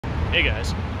Hey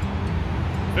guys,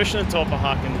 fishing the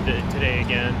Tulpehocken today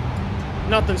again.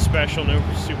 Nothing special, no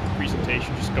super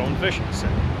presentation, just going fishing. So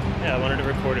yeah, I wanted to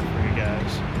record it for you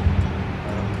guys.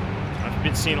 I've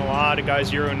been seeing a lot of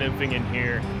guys Euro nymphing in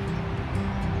here.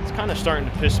 It's kind of starting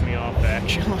to piss me off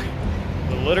actually.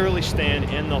 They'll literally stand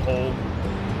in the hole,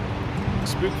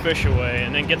 spook fish away,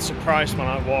 and then get surprised when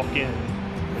I walk in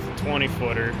with a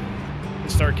 20-footer and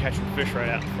start catching fish right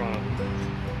out in front of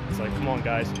them. It's like, come on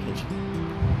guys,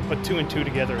 put two and two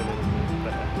together a little bit.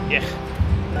 But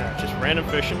yeah, just random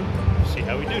fishing. See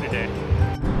how we do today.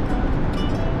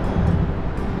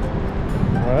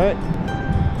 Alright,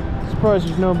 surprised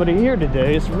there's nobody here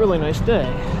today. It's a really nice day.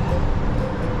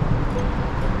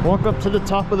 Walk up to the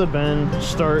top of the bend,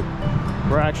 start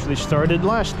where I actually started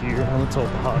last year on the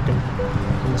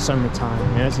Tulpehocken in the summertime.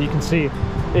 And as you can see,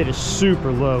 it is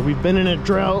super low. We've been in a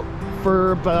drought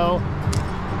for about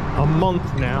a month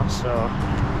now, so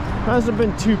it hasn't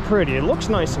been too pretty. It looks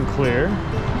nice and clear,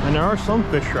 and there are some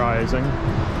fish rising,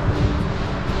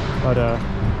 but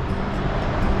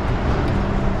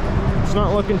it's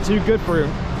not looking too good for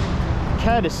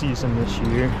caddis season this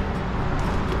year.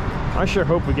 I sure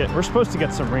hope we're supposed to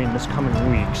get some rain this coming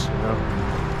week, so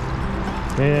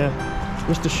yeah,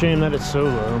 just a shame that it's so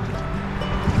low.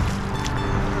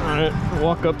 Alright,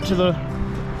 walk up to the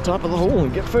top of the hole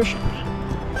and get fishing.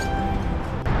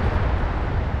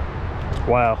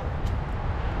 Wow,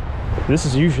 this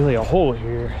is usually a hole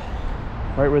here,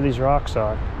 right where these rocks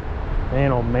are.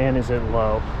 Man, oh man, is it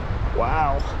low.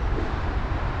 Wow.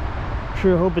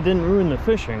 Sure hope it didn't ruin the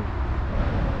fishing.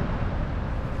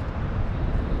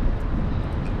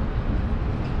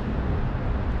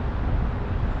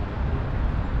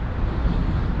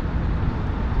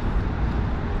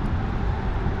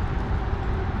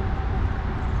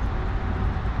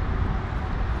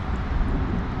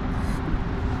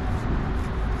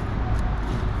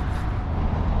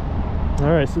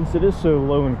 Alright, since it is so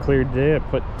low and clear today, I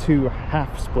put 2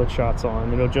 half split shots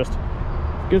on. It'll just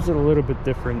gives it a little bit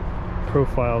different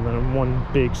profile than one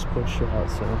big split shot.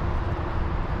 So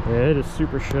yeah, it is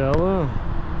super shallow.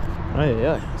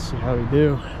 Yeah, let's see how we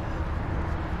do.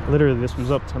 Literally, this was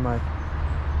up to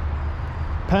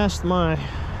past my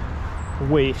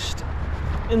waist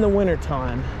in the winter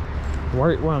time,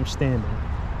 right where I'm standing.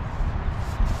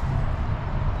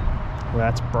 Well,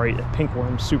 that's bright. The pink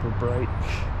worm's super bright.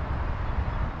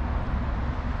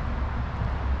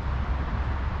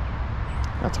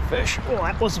 That's a fish. Oh,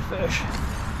 that was a fish.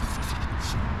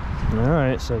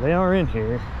 Alright, so they are in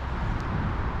here.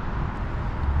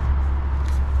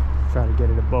 Try to get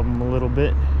it above them a little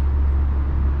bit.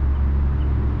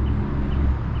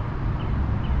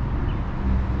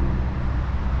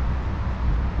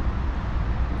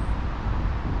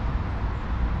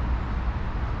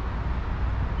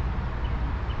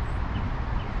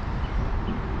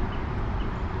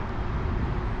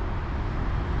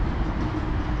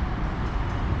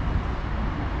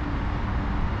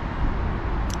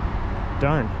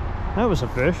 Darn, that was a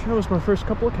fish. That was my first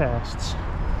couple of casts.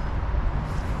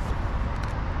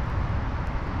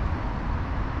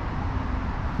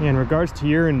 Yeah, in regards to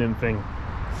Euro nymphing,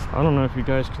 I don't know if you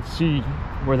guys can see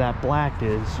where that black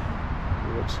is.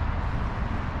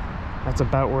 That's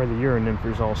about where the Euro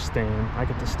nymphers all stand. I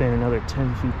get to stand another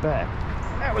 10 feet back.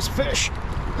 That was a fish.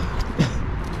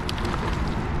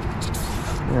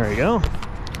 There we go.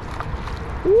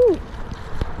 Woo!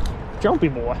 Jumpy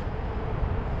boy.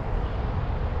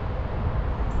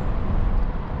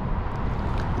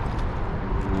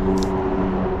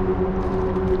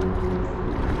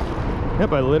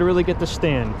 Yep, I literally get to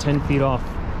stand 10 feet off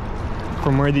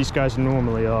from where these guys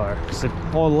normally are. It's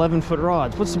like all 11-foot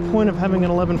rods. What's the point of having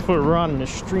an 11-foot rod in a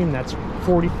stream that's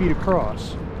 40 feet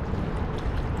across?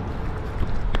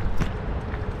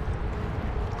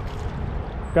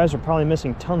 Guys are probably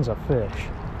missing tons of fish.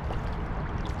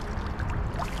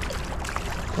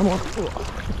 Come on.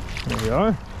 There we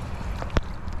are.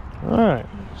 Alright,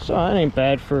 so that ain't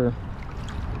bad for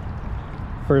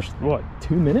first, what,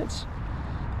 2 minutes?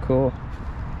 Cool.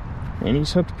 And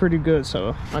he's hooked pretty good,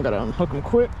 so I gotta unhook him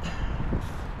quick.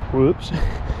 Whoops.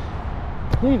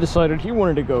 He decided he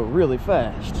wanted to go really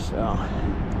fast, so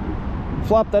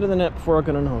flopped out of the net before I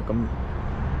could unhook him.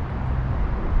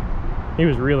 He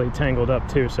was really tangled up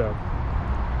too, so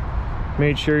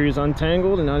made sure he was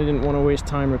untangled, and I didn't want to waste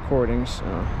time recording,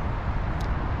 so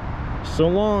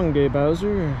long, Gay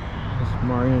Bowser, as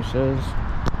Mario says.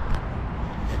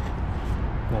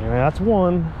 Anyway, that's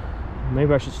one.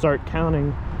 Maybe I should start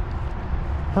counting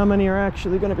how many are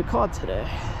actually going to be caught today.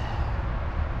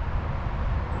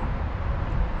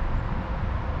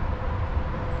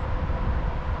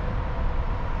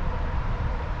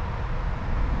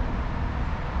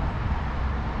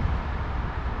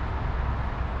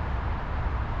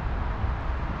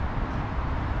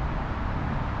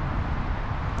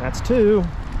 That's 2.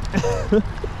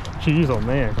 Jeez, oh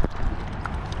man.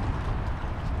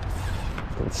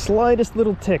 The slightest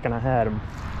little tick and I had him.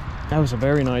 That was a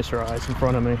very nice rise in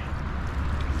front of me.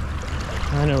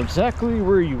 I know exactly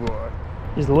where you are.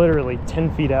 He's literally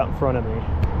 10 feet out in front of me.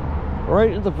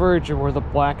 Right at the verge of where the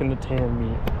black and the tan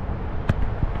meet.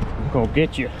 I'm gonna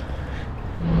get you.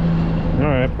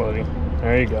 Alright, buddy.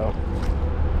 There you go.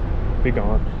 Be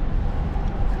gone.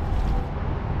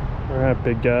 Alright,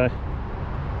 big guy.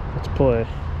 Let's play.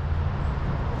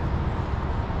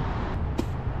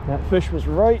 That fish was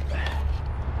right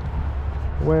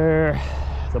where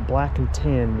the black and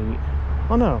tan meet.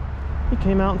 Oh no, he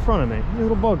came out in front of me. You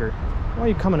little bugger. Why are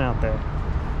you coming out there?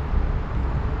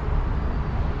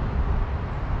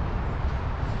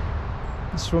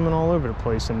 He's swimming all over the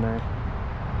place in there.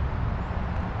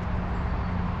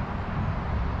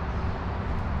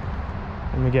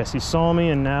 Let me guess, he saw me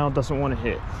and now doesn't want to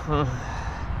hit. Huh.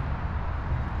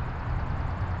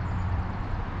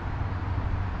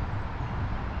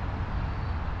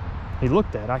 He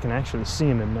looked at it. I can actually see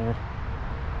him in there.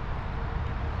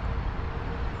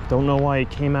 Don't know why he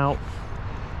came out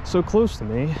so close to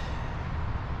me.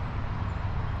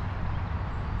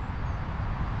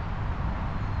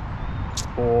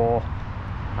 Oh,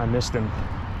 I missed him.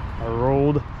 I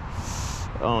rolled.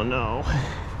 Oh no.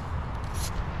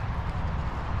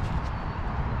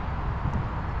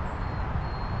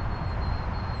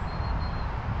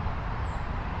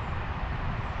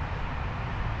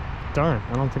 Darn,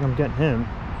 I don't think I'm getting him.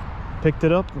 Picked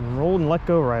it up and rolled and let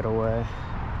go right away.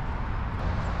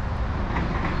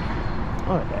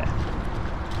 Oh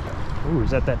yeah. Ooh,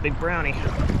 is that big brownie?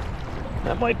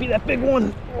 That might be that big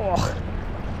one. Oh.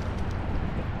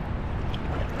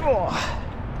 Oh.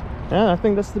 Yeah, I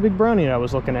think that's the big brownie I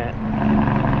was looking at.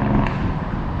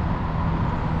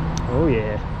 Oh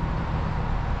yeah.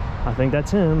 I think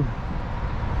that's him.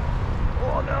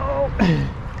 Oh no.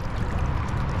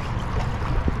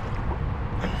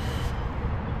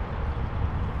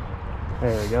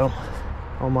 There we go,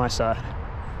 on my side.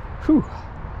 Whew.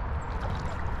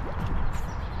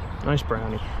 Nice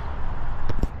brownie.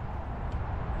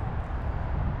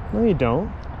 No, you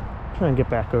don't. Try and get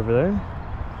back over there.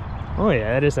 Oh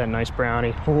yeah, that is that nice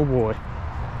brownie. Oh boy.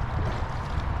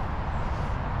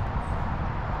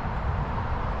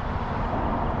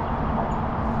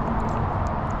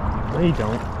 No, you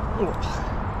don't. Ugh.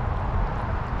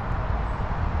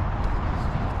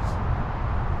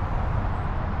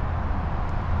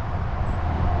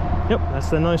 Yep, that's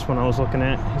the nice one I was looking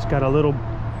at. He's got a little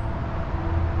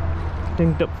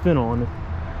dinged up fin on it.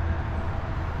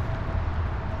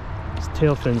 His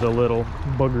tail fin's a little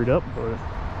buggered up, but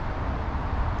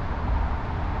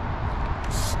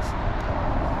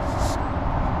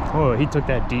oh, he took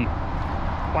that deep.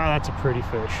 Wow, that's a pretty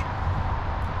fish.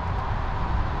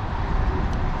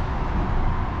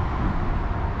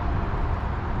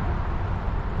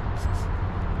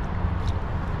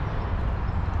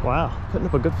 Wow, putting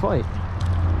up a good fight.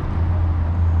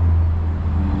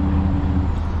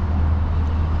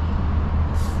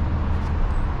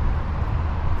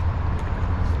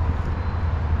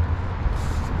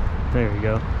 There we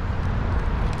go.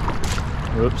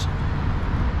 Whoops.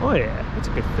 Oh yeah, that's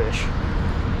a good fish.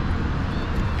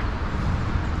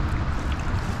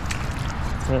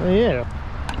 Yeah.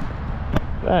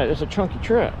 That is a chunky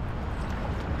trout.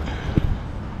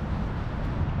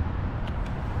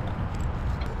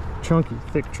 Chunky,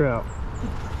 thick trout.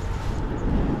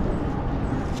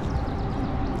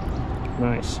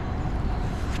 Nice.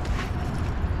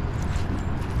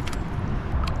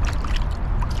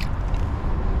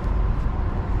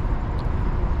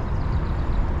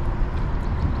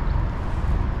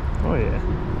 Oh yeah.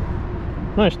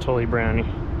 Nice tully brownie.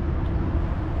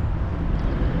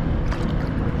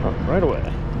 Oh, right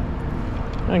away.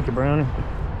 Thank you, brownie.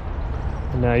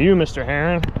 And now you, Mr.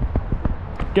 Heron.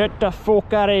 Get the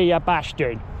fuck out of here, you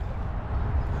bastard.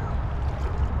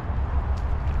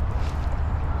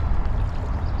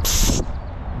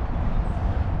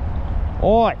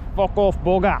 Oi, fuck off,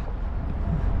 bugger.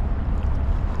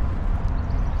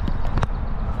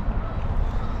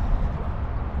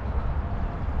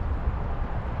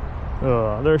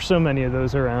 Oh, there's so many of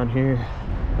those around here.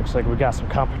 Looks like we got some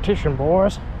competition,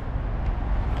 boys.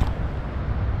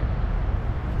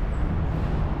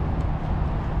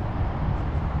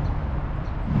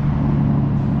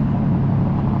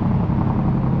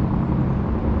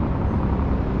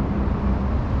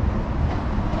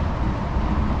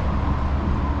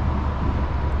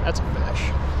 That's a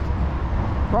fish.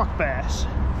 Rock bass.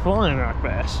 Flying rock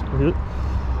bass.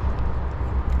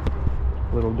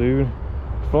 Little dude.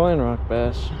 Flying rock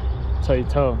bass. That's how you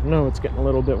tell. No, it's getting a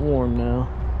little bit warm now.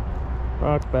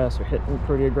 Rock bass are hitting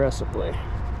pretty aggressively.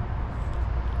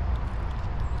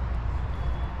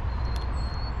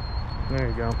 There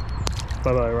you go.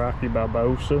 Bye-bye, Rocky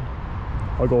Barbosa.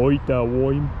 I go eat that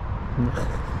worm.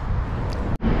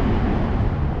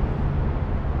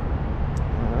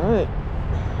 Alright.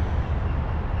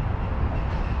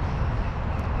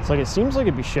 It's like, it seems like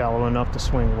it'd be shallow enough to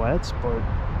swing wets, but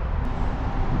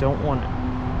don't want it.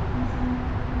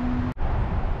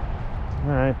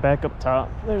 Alright, back up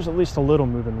top. There's at least a little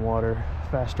moving water,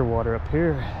 faster water up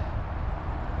here.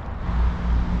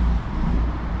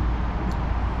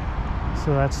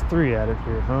 So that's 3 added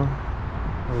here, huh?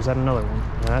 Or is that another one?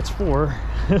 Yeah, that's 4.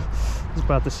 I was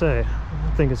about to say,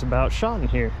 I think it's about shot in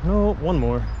here. No, one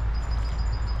more.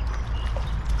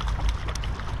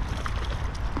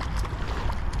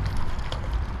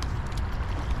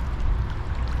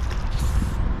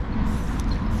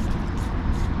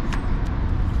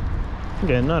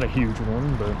 Again, not a huge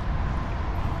one, but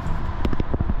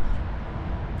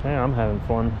hey, I'm having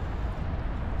fun.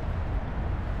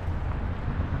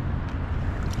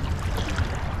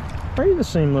 Are you the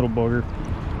same little bugger?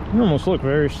 You almost look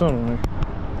very similar.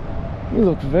 You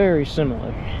look very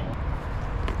similar.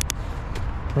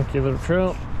 Thank you, little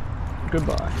trout.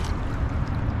 Goodbye.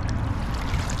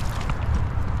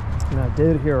 And I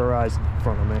did hear a rise in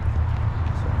front of me.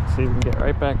 So let's see if we can get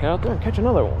right back out there and catch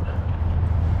another one.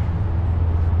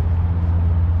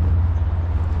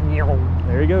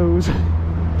 There he goes.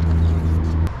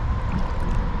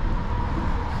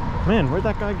 Man, where'd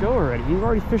that guy go already? He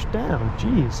already fished down.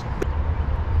 Jeez.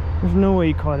 There's no way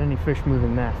he caught any fish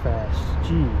moving that fast.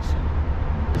 Jeez.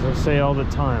 As I say all the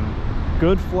time,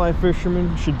 good fly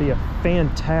fishermen should be a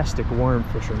fantastic worm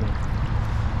fisherman.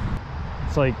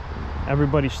 It's like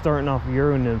everybody's starting off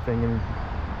Euro nymphing, and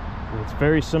it's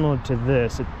very similar to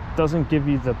this. It doesn't give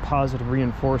you the positive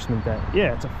reinforcement that,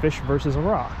 yeah, it's a fish versus a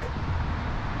rock.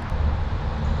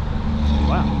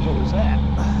 Wow, what was that?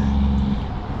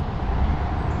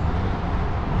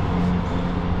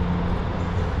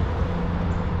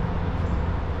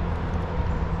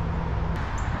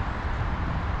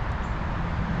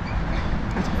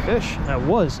 That's a fish. That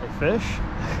was a fish.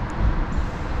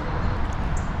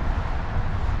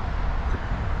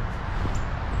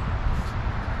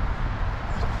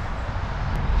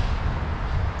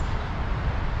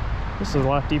 This is a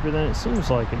lot deeper than it seems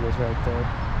like it is right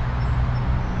there.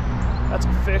 That's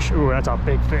a fish. Ooh, that's a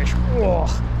big fish. Whoa.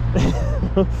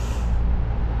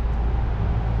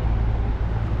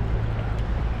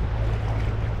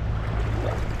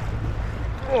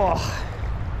 Oh.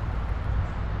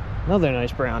 Another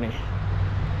nice brownie.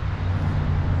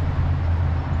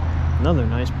 Another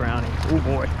nice brownie. Oh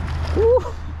boy.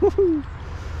 Woo.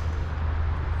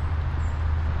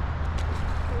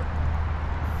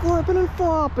 Flipping and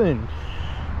flopping.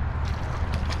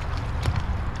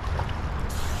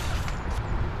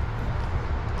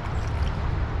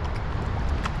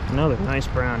 Another nice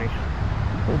brownie.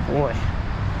 Oh boy.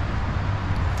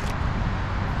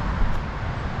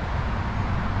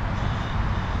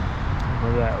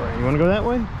 Go that way. You want to go that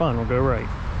way? Fine, we'll go right.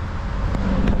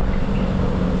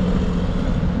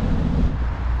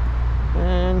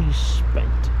 And he's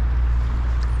spent.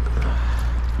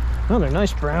 Another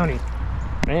nice brownie.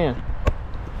 Man.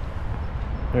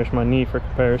 There's my knee for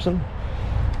comparison.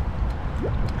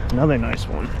 Another nice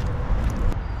one.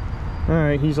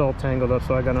 Alright, he's all tangled up,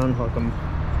 so I gotta unhook him.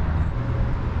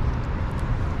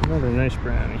 Another nice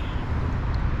brownie.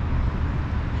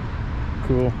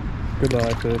 Cool.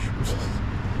 Goodbye, fish.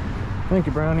 Thank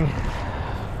you, brownie.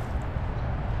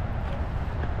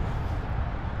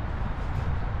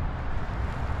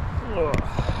 Ugh.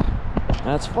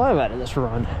 That's 5 out of this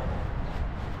run.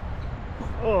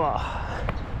 Ugh.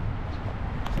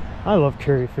 I love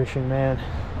Keiryu fishing, man.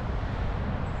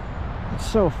 It's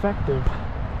so effective.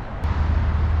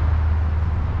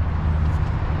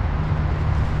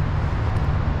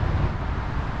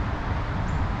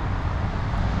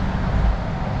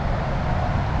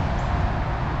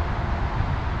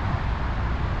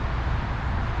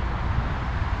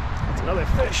 Another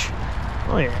fish.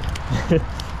 Oh yeah.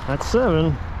 That's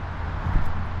 7.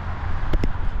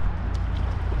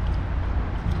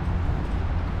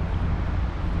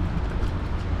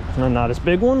 Not as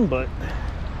big one, but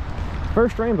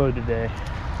first rainbow today.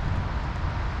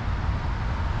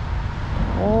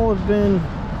 All have been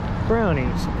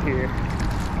brownies here.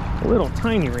 A little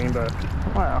tiny rainbow.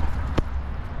 Wow.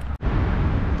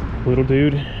 Little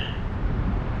dude.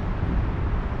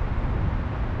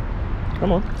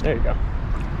 Come on, there you go.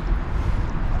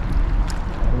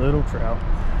 Little trout.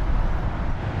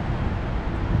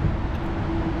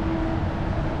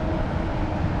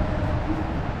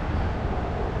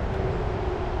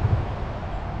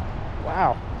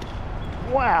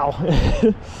 Wow.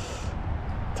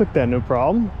 Took that no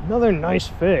problem. Another nice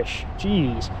fish.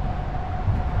 Jeez.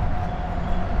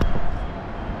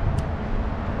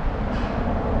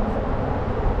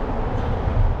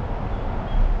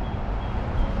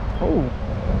 Oh,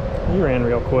 he ran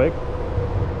real quick.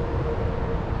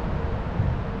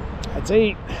 That's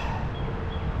 8.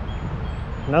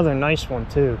 Another nice one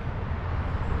too.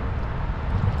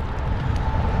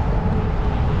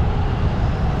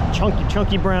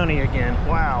 Chunky brownie again.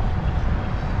 Wow.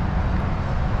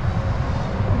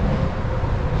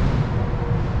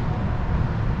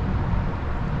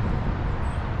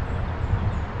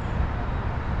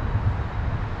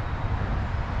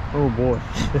 Oh boy.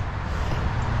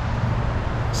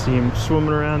 See him swimming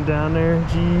around down there.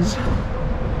 Jeez.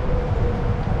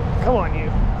 Come on,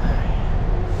 you.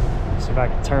 See if I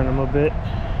can turn him a bit.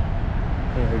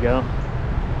 There we go.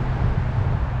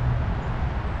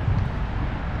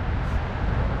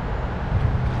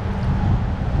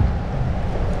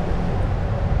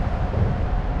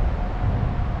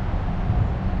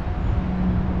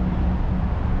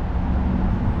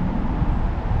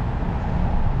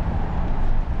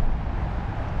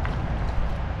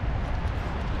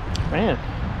 Man,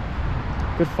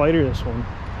 good fighter, this one.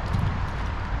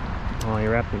 Oh, he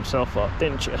wrapped himself up,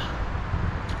 didn't you?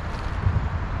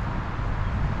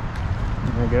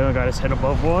 There we go, got his head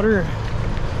above water.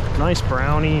 Nice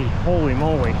brownie, holy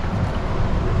moly.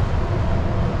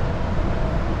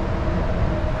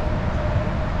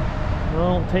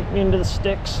 Well, take me into the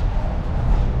sticks.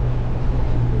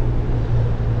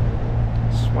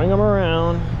 Swing him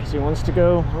around, because he wants to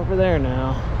go over there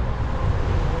now.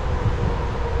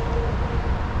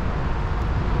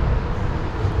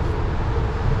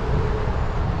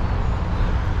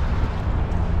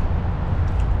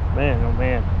 Man, oh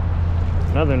man,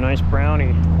 another nice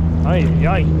brownie.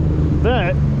 Ay.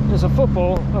 That is a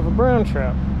football of a brown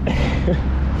trout.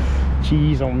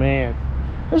 Jeez, oh man.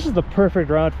 This is the perfect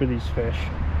rod for these fish.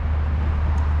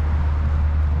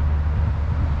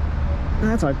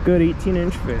 That's a good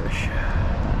 18-inch fish.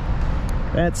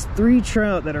 That's 3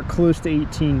 trout that are close to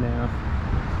 18 now.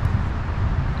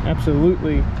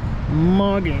 Absolutely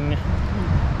mugging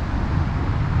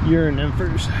your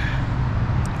nymphers.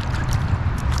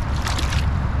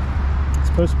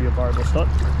 Supposed to be a barbel stuck.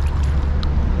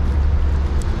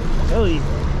 Hey.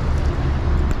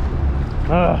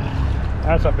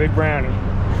 That's a big brownie.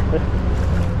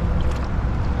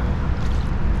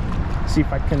 See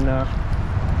if I can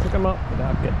pick him up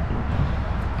without getting.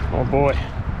 Oh boy,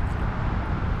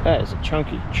 that is a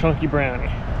chunky brownie.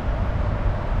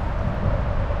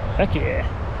 Heck yeah,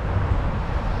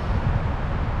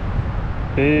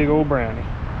 big old brownie.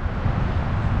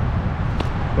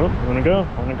 Oh, wanna go?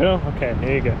 Okay,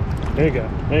 there you go.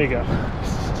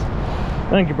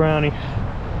 Thank you, brownie.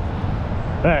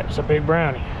 That's a big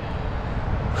brownie.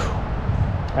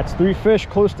 That's 3 fish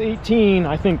close to 18.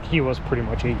 I think he was pretty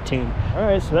much 18. All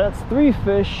right, so that's 3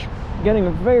 fish getting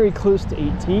very close to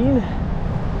 18.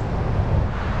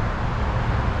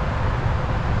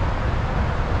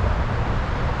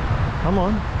 Come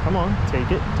on,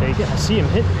 take it. I see him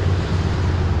hit.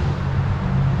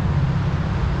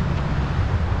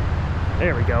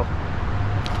 There we go.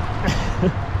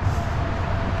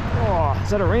 Oh, is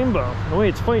that a rainbow? The way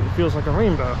it's fighting feels like a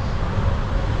rainbow.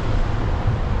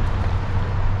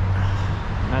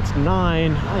 That's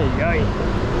 9. Ay.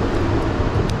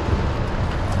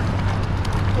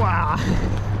 Wow.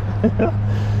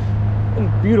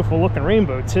 And beautiful looking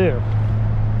rainbow too.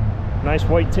 Nice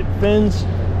white tip fins.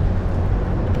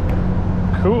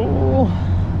 Cool.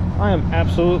 I am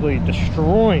absolutely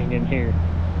destroying in here.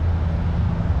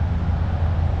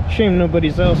 Shame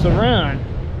nobody's else around.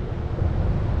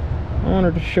 I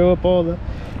wanted to show up all the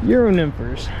Euro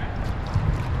nymphers.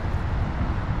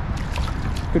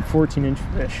 Good 14-inch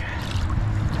fish.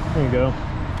 There you go.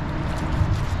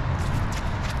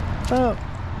 About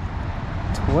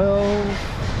 12.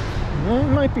 Well,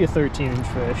 it might be a 13-inch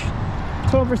fish.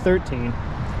 12 or 13.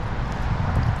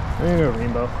 There you go,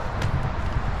 rainbow.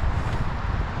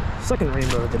 Second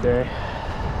rainbow of the day.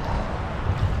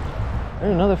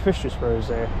 And another fish just rose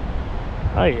there.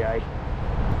 Ay.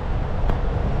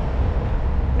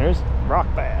 There's rock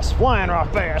bass, flying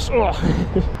rock bass. Oh.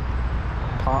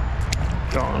 Pop,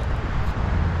 gone.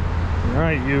 All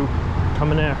right, you,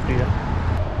 coming after you.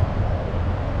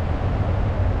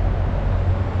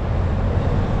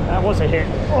 That was a hit.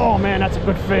 Oh man, that's a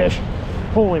good fish.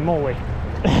 Holy moly.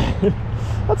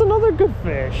 That's another good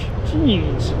fish.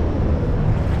 Jeez.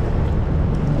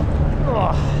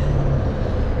 Oh.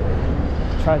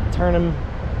 Try to turn him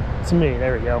to me.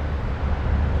 There we go.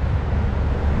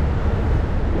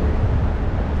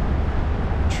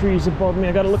 trees above me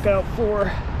I gotta look out for.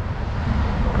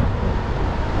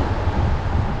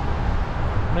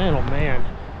 Man, oh man.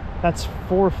 That's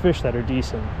 4 fish that are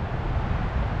decent.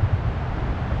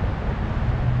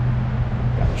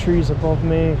 Got trees above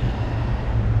me.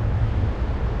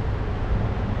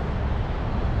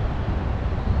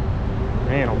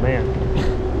 Man, oh man.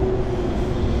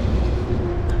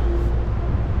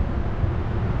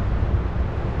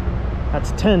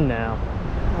 That's 10 now.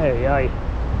 Hey, aye.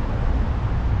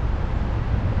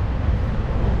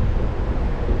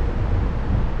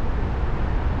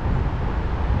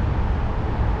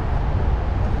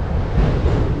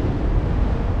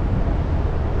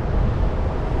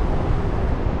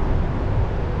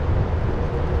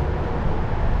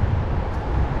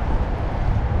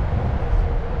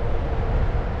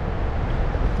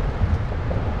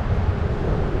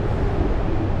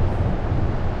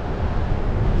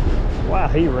 Wow,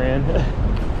 he ran.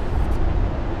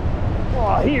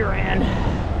 Oh, he ran.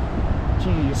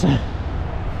 Jeez.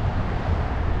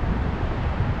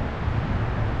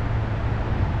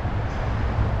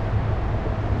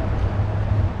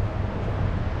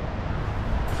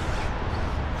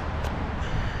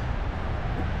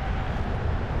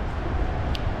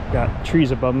 Got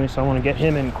trees above me, so I want to get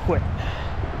him in quick.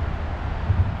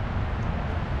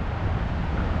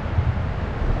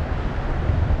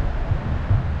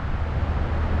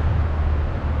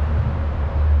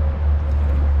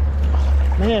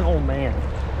 Man, oh man.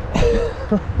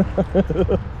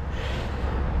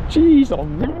 Jeez, oh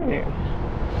man.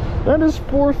 That is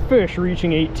 4 fish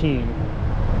reaching 18.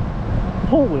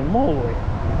 Holy moly.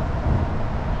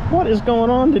 What is going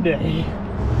on today?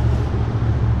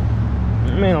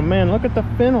 Man, oh man, look at the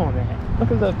fin on that.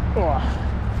 Look at the... Oh.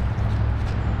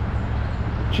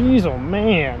 Jeez, oh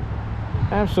man.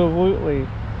 Absolutely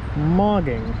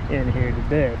mogging in here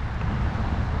today.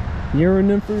 Euro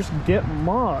nymphers get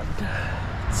mogged.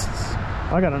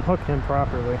 I gotta unhook him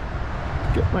properly.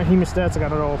 Get my hemostats, I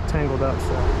got it all tangled up,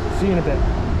 so see you in a bit.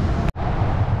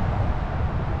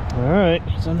 Alright,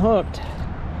 he's unhooked.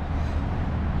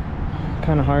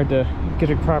 Kinda hard to get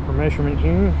a proper measurement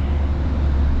here.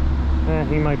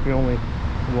 He might be only,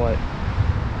 what,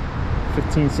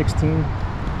 15, 16?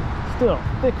 Still,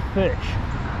 thick fish.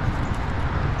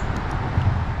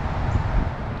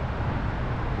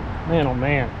 Man, oh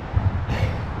man.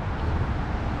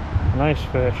 Nice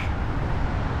fish.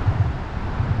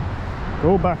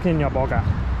 Go back in, ya bugger.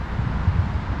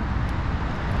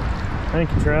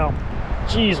 Thank you, trout.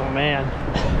 Jeez, oh man.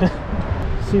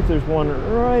 See if there's one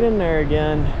right in there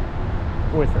again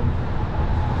with him.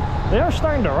 They are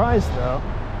starting to rise though.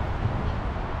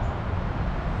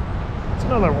 It's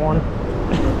another one.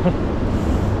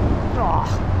 Oh.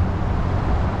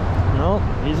 Nope,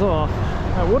 he's off.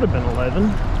 That would have been 11.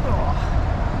 Oh.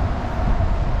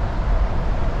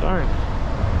 Darn.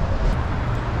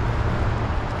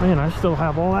 Man, I still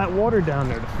have all that water down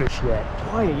there to fish yet.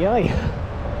 Ay.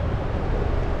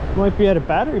 Might be out of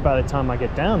battery by the time I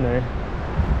get down there.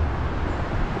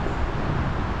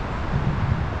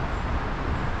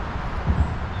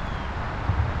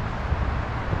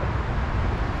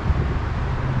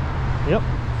 Yep,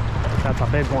 that's a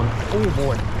big one. Oh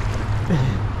boy.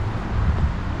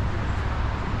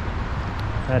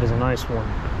 That is a nice one.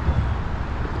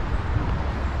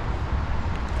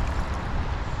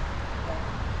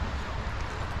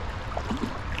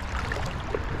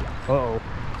 Uh-oh.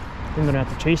 I'm gonna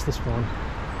have to chase this one.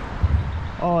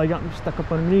 Oh, I got me stuck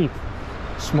up underneath.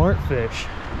 Smart fish.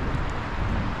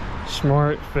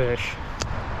 Smart fish.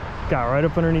 Got right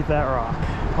up underneath that rock.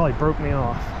 Probably broke me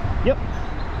off. Yep.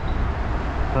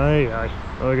 Aye.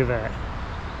 Look at that.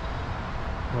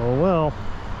 Oh well.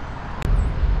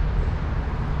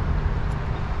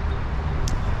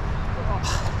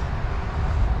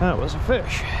 That was a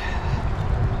fish.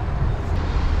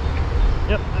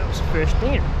 Yep, that was a fish.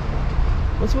 Damn.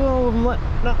 What's with all of them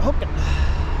not hooking?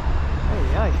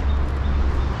 Aye.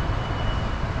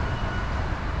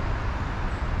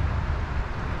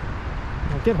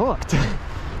 Now get hooked.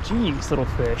 Jeez, little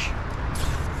fish.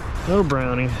 Little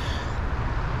brownie.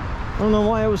 I don't know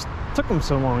why it took them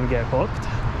so long to get hooked.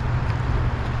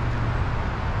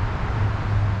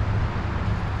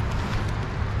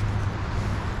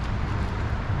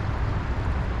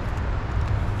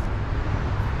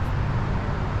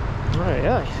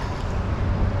 Aye.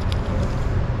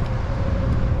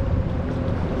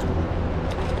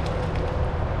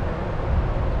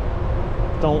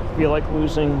 Don't feel like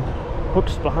losing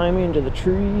hooks behind me into the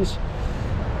trees.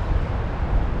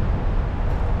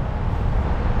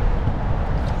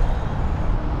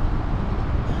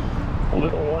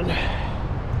 Little one.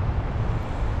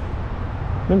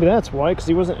 Maybe that's why, because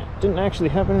he didn't actually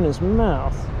have it in his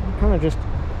mouth. He kind of just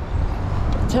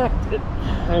attacked it.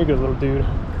 There you go, little dude.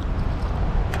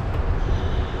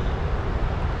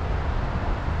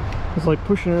 It's like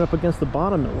pushing it up against the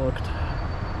bottom, it looked.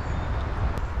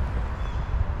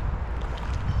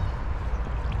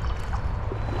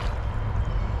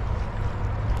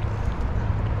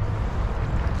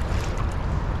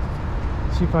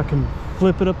 See if I can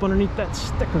flip it up underneath that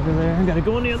stick over there. I gotta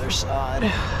go on the other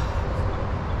side.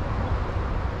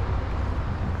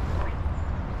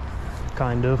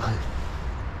 Kind of.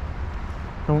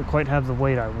 Don't quite have the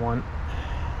weight I want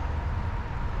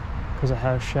because of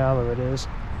how shallow it is.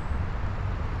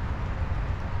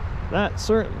 That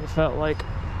certainly felt like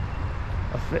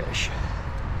a fish.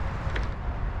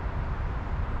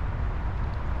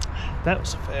 That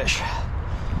was a fish.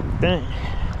 Dang.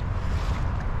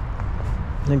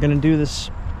 They're gonna do this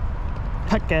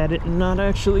peck at it and not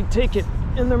actually take it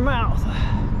in their mouth.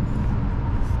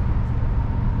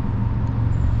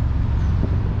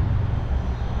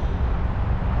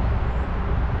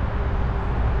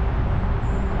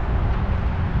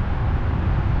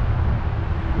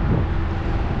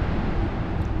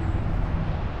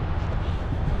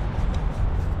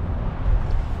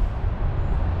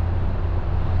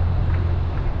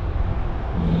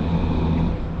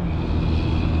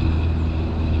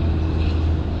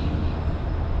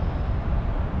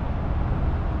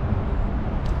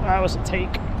 That was a take.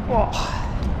 Oh,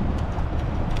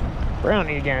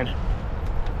 brownie again.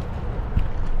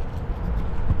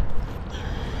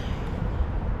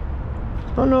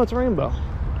 Oh no, it's rainbow.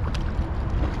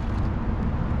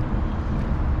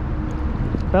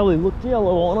 Belly looked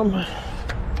yellow on him.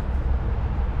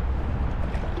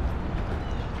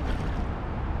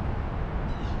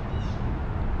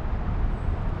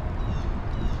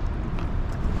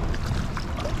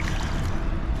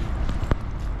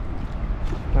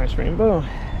 Nice rainbow.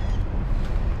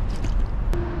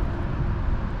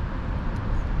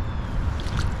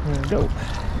 There we go.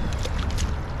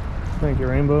 Thank you,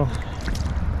 rainbow.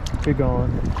 Be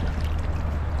gone.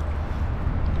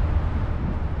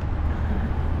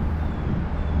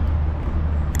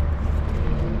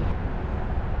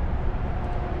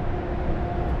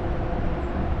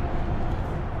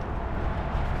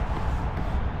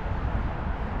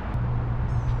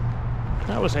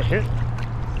 That was a hit.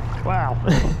 Wow.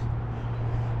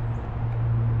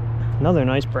 Another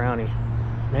nice brownie.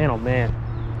 Man, oh man.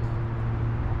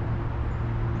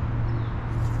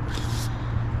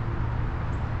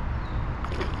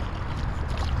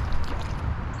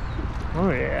 Oh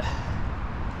yeah.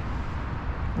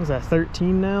 What was that,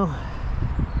 13 now?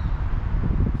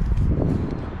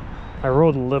 I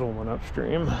rolled a little one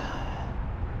upstream.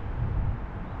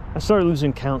 I started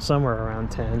losing count somewhere around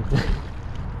 10.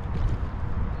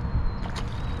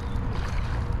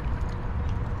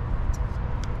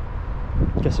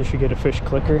 Guess I should get a fish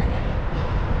clicker.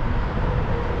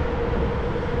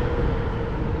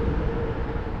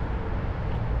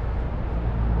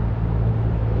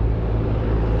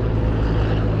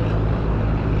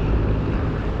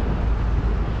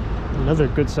 Another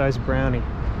good-sized brownie.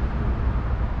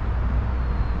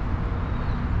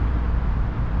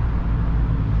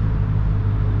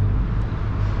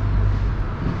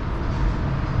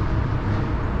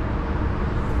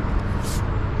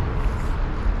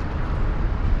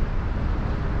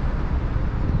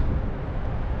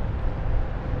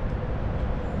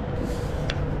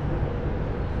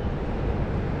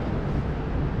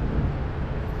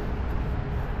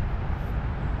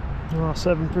 Oh,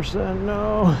 7%,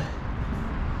 no.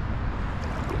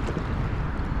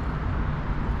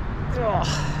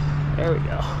 Oh, there we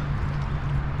go.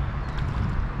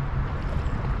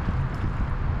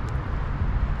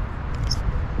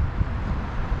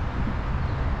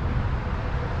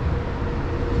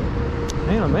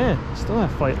 Man, oh man, still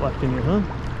have fight left in you, huh?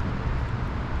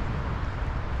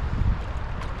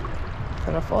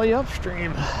 Gotta follow you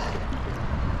upstream.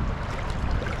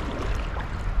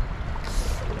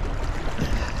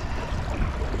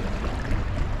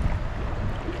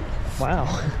 Wow.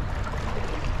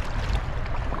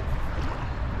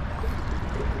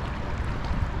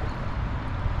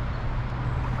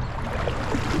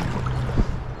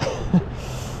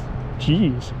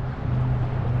 Jeez.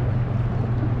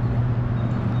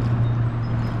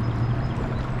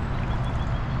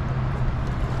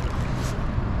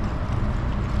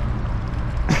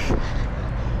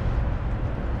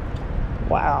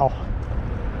 Wow.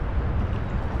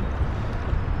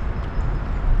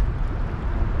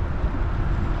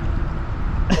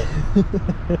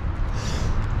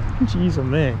 Jeez, oh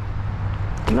man.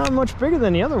 Not much bigger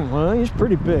than the other one, huh? He's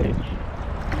pretty big.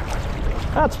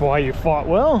 That's why you fought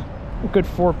well. A good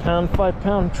 4-pound,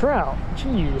 5-pound trout.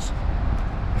 Jeez.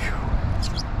 Whew.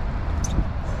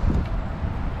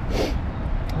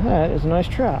 That is a nice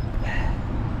trout.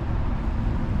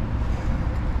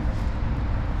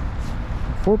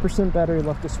 4% battery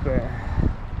left to spare.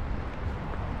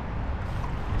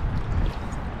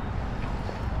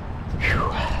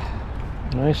 Whew.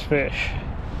 Nice fish.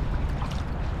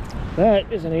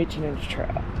 That is an 18-inch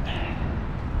trout.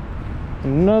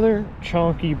 Another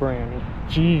chunky brownie.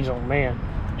 Jeez, oh man.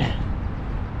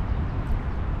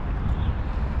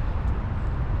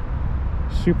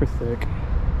 Super thick.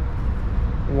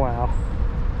 Wow.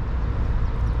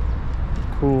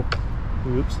 Cool.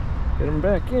 Oops. Get him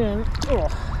back in. Oh.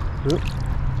 Oop.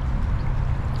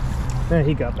 There,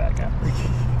 he got back out.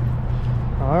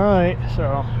 Alright,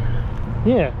 so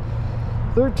yeah.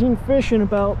 13 fish in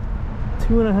about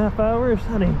 2.5 hours.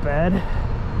 That ain't bad.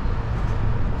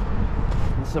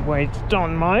 That's the way it's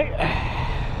done, mate.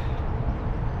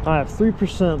 I have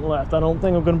 3% left. I don't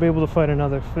think I'm going to be able to fight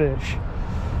another fish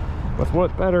with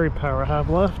what battery power I have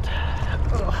left.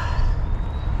 Ugh.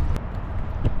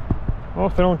 Well,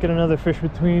 if I don't get another fish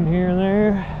between here and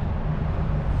there,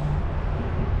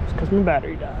 it's because my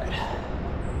battery died.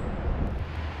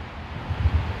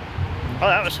 Oh,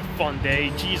 that was a fun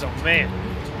day. Jeez, oh man.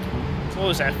 What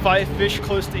was that, 5 fish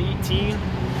close to 18?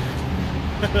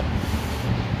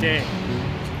 Dang.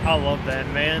 I love that,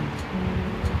 man.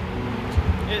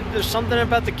 There's something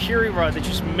about the Keiryu rod that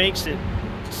just makes it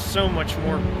so much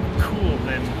more cool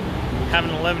than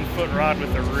having an 11-foot rod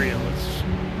with a reel.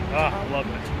 I love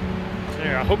it.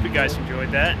 There, I hope you guys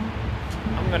enjoyed that.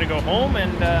 I'm gonna go home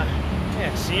and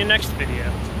yeah, see you next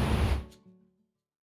video.